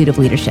Institute of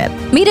Leadership.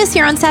 Meet us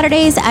here on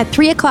Saturdays at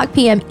 3 o'clock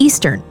p.m.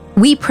 Eastern.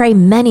 We pray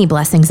many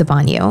blessings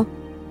upon you.